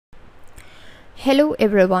Hello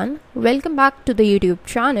everyone, welcome back to the YouTube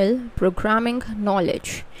channel Programming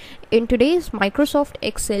Knowledge. In today's Microsoft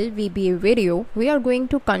Excel VBA video, we are going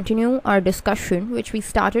to continue our discussion which we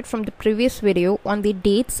started from the previous video on the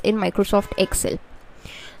dates in Microsoft Excel.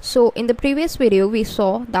 So in the previous video, we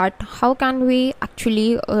saw that how can we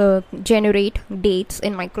actually generate dates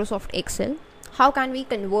in Microsoft Excel. How can we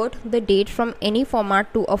convert the date from any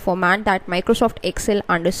format to a format that Microsoft Excel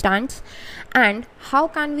understands, and how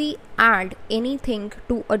can we add anything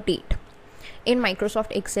to a date in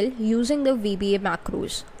Microsoft Excel using the VBA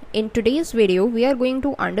macros. In today's video, we are going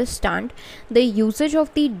to understand the usage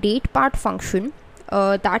of the DatePart function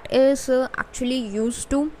that is actually used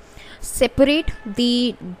to separate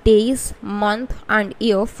the days, month and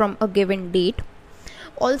year from a given date.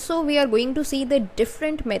 Also, we are going to see the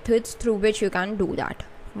different methods through which you can do that.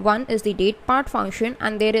 One is the DatePart function,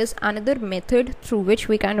 and there is another method through which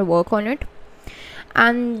we can work on it.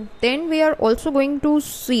 And then we are also going to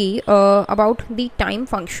see about the time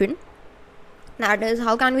function. That is,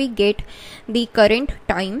 how can we get the current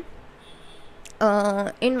time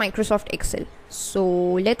in Microsoft Excel. So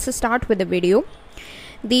let's start with the video.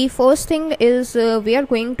 The first thing is we are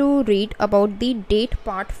going to read about the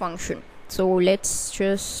DatePart function. So let's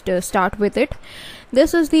just start with it.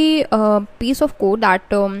 This is the piece of code that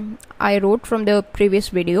I wrote from the previous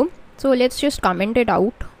video. So let's just comment it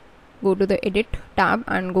out. Go to the edit tab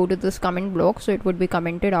and go to this comment block, so it would be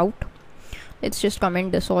commented out. Let's just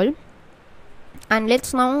comment this all, and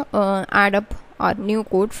let's now add up our new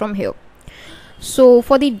code from here. So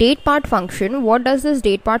for the DatePart function, what does this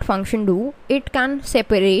DatePart function do? It can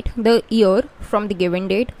separate the year from the given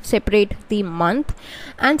date, separate the month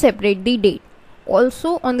and separate the date.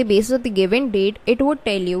 Also, on the basis of the given date, it would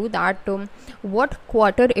tell you that what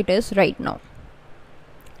quarter it is right now.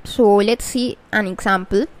 So let's see an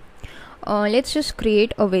example. Let's just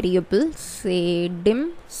create a variable, say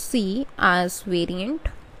dim c as variant,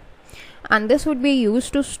 and this would be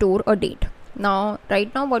used to store a date. Now,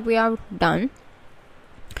 right now what we have done,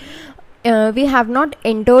 we have not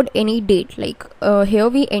entered any date. Like here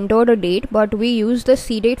we entered a date, but we use the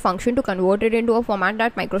cdate function to convert it into a format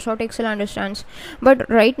that Microsoft Excel understands. But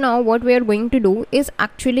right now what we are going to do is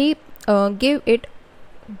actually give it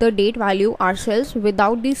the date value ourselves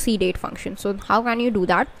without the cdate function. So how can you do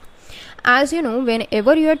that? As you know,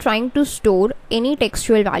 whenever you are trying to store any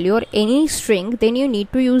textual value or any string, then you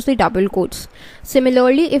need to use the double quotes.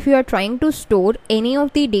 Similarly, if you are trying to store any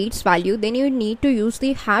of the dates value, then you need to use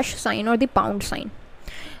the hash sign or the pound sign.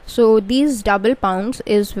 So these double pounds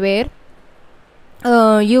is where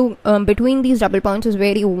between these double pounds is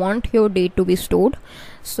where you want your date to be stored.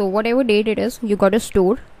 So whatever date it is, you got to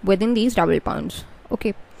store within these double pounds.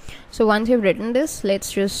 Okay. So once you've written this,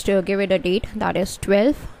 let's just give it a date, that is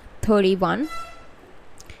 12/31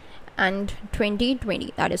 and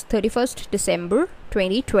 2020, that is 31st December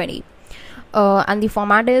 2020, and the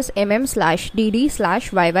format is mm/dd/yyyy.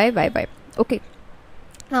 Okay,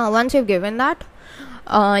 now once you've given that,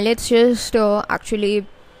 let's just actually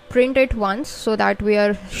print it once so that we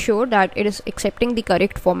are sure that it is accepting the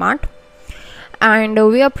correct format. And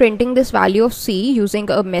we are printing this value of c using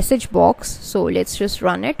a message box. So let's just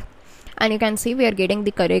run it, and you can see we are getting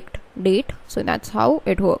the correct date. So that's how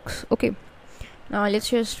it works. Okay, now let's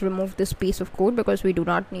just remove this piece of code because we do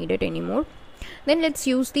not need it anymore. Then let's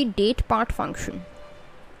use the DatePart function.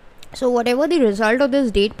 So whatever the result of this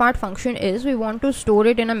DatePart function is, we want to store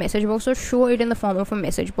it in a message box or show it in the form of a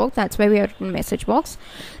message box. That's why we are in message box.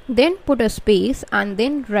 Then put a space and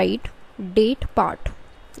then write DatePart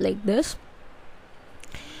like this,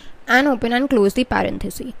 and open and close the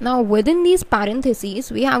parenthesis. Now within these parentheses,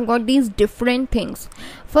 we have got these different things.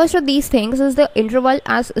 First of these things is the interval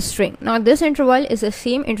as a string. Now this interval is the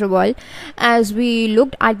same interval as we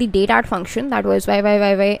looked at the DatePart function, that was y,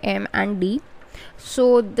 m and d.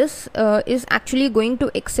 So this is actually going to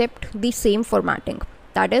accept the same formatting.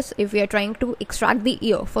 That is, if we are trying to extract the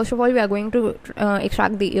year, first of all we are going to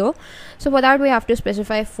extract the year. So for that we have to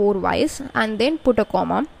specify 4 y's and then put a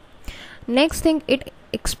comma. Next thing it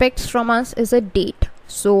expects from us is a date.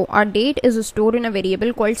 So our date is stored in a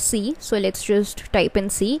variable called c. So let's just type in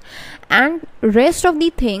c, and rest of the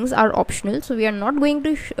things are optional. So we are not going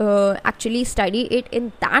to actually study it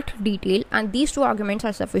in that detail, and these 2 arguments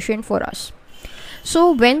are sufficient for us.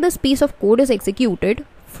 So when this piece of code is executed,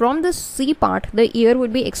 from the c part the year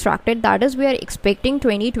would be extracted. That is, we are expecting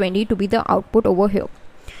 2020 to be the output over here.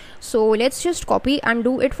 So let's just copy and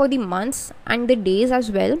do it for the months and the days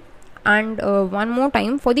as well, and one more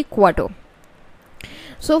time for the quarter.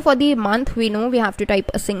 So for the month, we know we have to type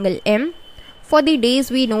a single M. For the days,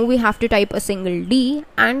 we know we have to type a single D,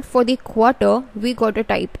 and for the quarter we got to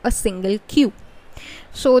type a single Q.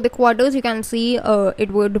 So the quarters, you can see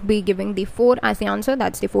it would be giving the 4 as the answer.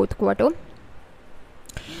 That's the 4th quarter.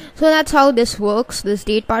 So that's how this works, this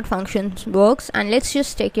DatePart function works, and let's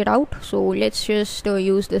just check it out. So let's just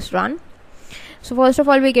use this run. So first of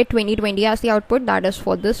all, we get 2020 as the output. That is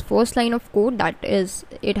for this first line of code, that is,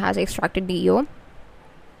 it has extracted the year.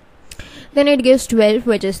 Then it gives 12,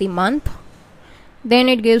 which is the month. Then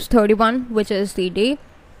it gives 31, which is the day.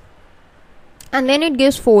 And then it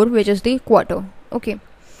gives 4, which is the quarter. Okay.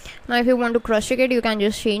 Now if you want to cross check it, you can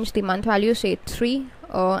just change the month value, say 3.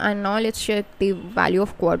 And now let's check the value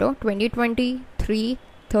of quarter. 2020, 3,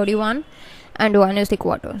 31. And 1 is the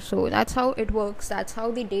quarter. So that's how it works. That's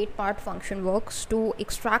how the DatePart function works to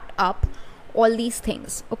extract up all these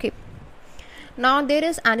things. Okay. Now there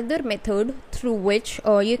is another method through which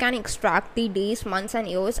you can extract the days, months and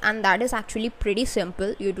years, and that is actually pretty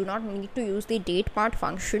simple. You do not need to use the DatePart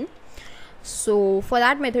function. So for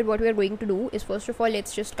that method, what we are going to do is, first of all,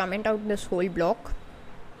 let's just comment out this whole block.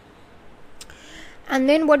 And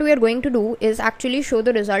then what we are going to do is actually show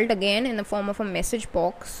the result again in the form of a message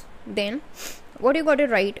box. Then what you got to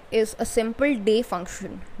write is a simple day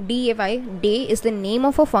function. DAY, day is the name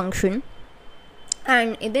of a function,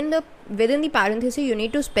 and within the parenthesis you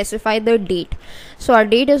need to specify the date. So our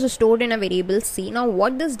date is stored in a variable C. Now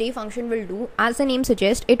what this day function will do, as the name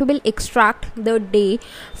suggests, it will extract the day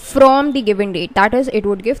from the given date. That is, it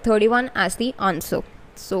would give 31 as the answer.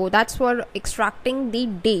 So that's for extracting the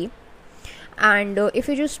day. And if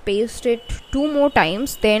you just paste it 2 more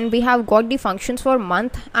times, then we have got the functions for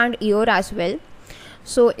month and year as well.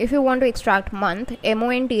 So if you want to extract month,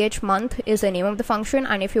 month, month is the name of the function,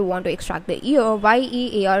 and if you want to extract the year,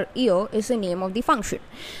 year, year is the name of the function.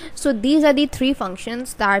 So these are the 3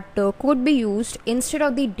 functions that could be used instead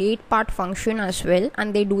of the DatePart function as well,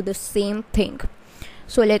 and they do the same thing.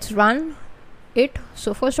 So let's run it.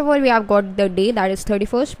 So first of all, we have got the day, that is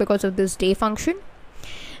 31st, because of this day function.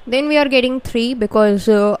 Then we are getting 3 because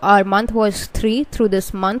our month was 3 through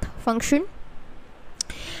this month function.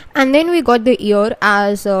 And then we got the year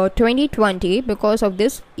as 2020 because of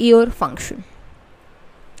this year function.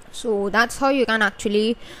 So that's how you can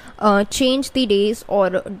actually change the days,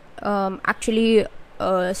 or actually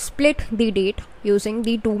split the date using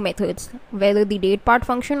the 2 methods, whether the DatePart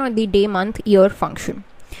function or the day, month, year function.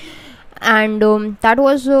 And that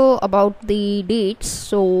was about the dates.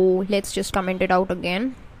 So let's just comment it out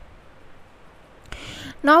again.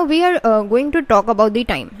 Now we are going to talk about the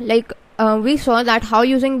time. Like we saw that how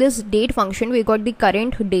using this date function we got the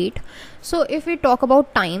current date. So if we talk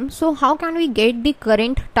about time, so how can we get the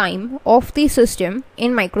current time of the system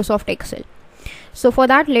in Microsoft Excel? So for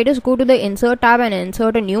that, let us go to the insert tab and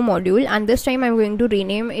insert a new module, and this time I'm going to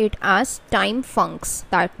rename it as time funcs.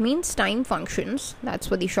 That means time functions. That's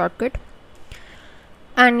for the shortcut.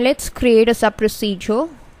 And let's create a sub procedure,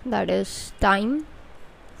 that is time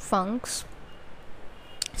funcs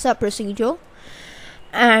sub procedure.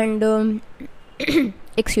 And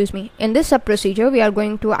excuse me, in this sub procedure we are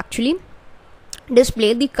going to actually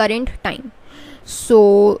display the current time.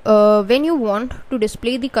 So when you want to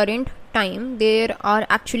display the current time, there are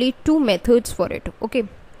actually 2 methods for it. Okay.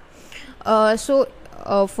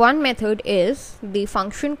 One method is the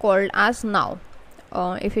function called as now.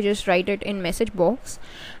 If you just write it in message box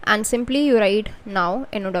and simply you write now,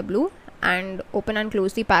 now, and open and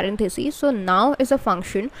close the parentheses. So now is a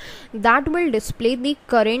function that will display the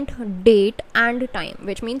current date and time,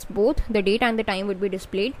 which means both the date and the time would be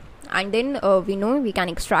displayed. And then we know we can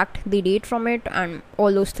extract the date from it and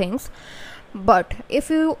all those things. But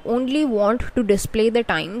if you only want to display the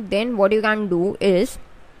time, then what you can do is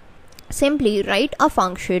simply write a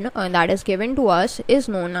function that is given to us is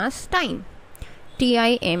known as time,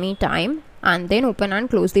 time, time, and then open and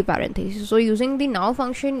close the parentheses. So using the now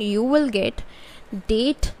function you will get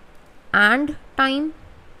date and time,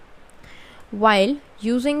 while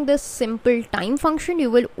using this simple time function you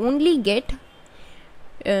will only get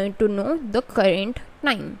to know the current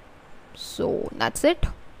time. So that's it.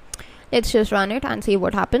 Let's just run it and see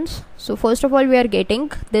what happens. So first of all, we are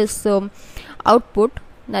getting this output,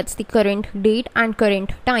 that's the current date and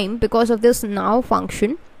current time because of this now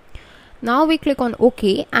function. Now we click on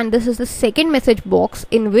OK, and this is the second message box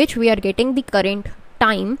in which we are getting the current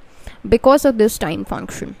time because of this time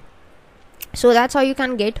function. So that's how you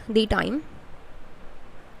can get the time.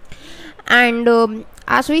 And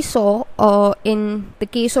as we saw in the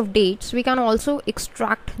case of dates, we can also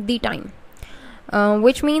extract the time,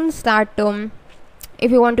 which means that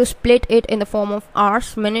if you want to split it in the form of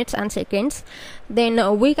hours, minutes and seconds,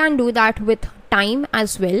 then we can do that with time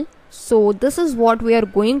as well. So this is what we are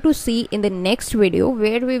going to see in the next video,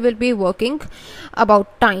 where we will be working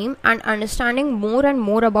about time and understanding more and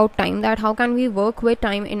more about time, that how can we work with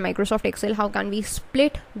time in Microsoft Excel, how can we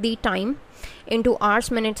split the time into hours,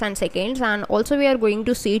 minutes and seconds. And also we are going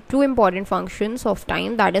to see two important functions of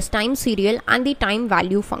time, that is time serial and the time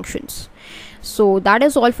value functions. So that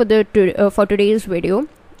is all for for today's video,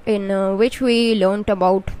 in which we learnt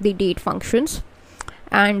about the date functions,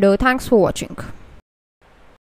 and thanks for watching.